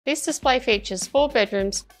This display features 4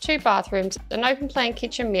 bedrooms, 2 bathrooms, an open plan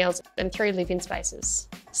kitchen meals and 3 living spaces.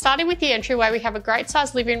 Starting with the entryway, we have a great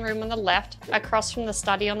sized living room on the left, across from the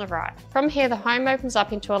study on the right. From here, the home opens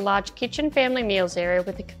up into a large kitchen family meals area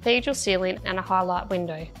with a cathedral ceiling and a highlight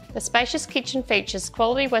window. The spacious kitchen features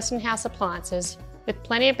quality Westinghouse appliances with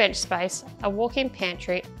plenty of bench space, a walk-in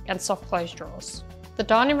pantry and soft close drawers. The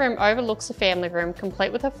dining room overlooks the family room,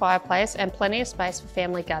 complete with a fireplace and plenty of space for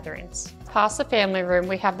family gatherings. Past the family room,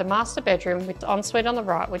 we have the master bedroom with the ensuite on the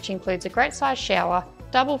right, which includes a great sized shower,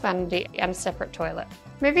 double vanity and a separate toilet.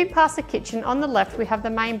 Moving past the kitchen, on the left we have the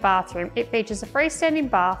main bathroom. It features a freestanding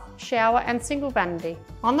bath, shower and single vanity.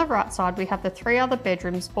 On the right side we have the 3 other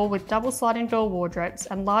bedrooms, all with double sliding door wardrobes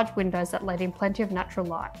and large windows that let in plenty of natural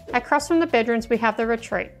light. Across from the bedrooms we have the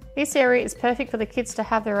retreat. This area is perfect for the kids to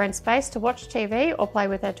have their own space to watch TV or play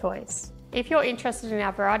with their toys. If you're interested in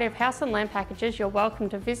our variety of house and land packages, you're welcome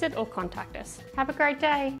to visit or contact us. Have a great day.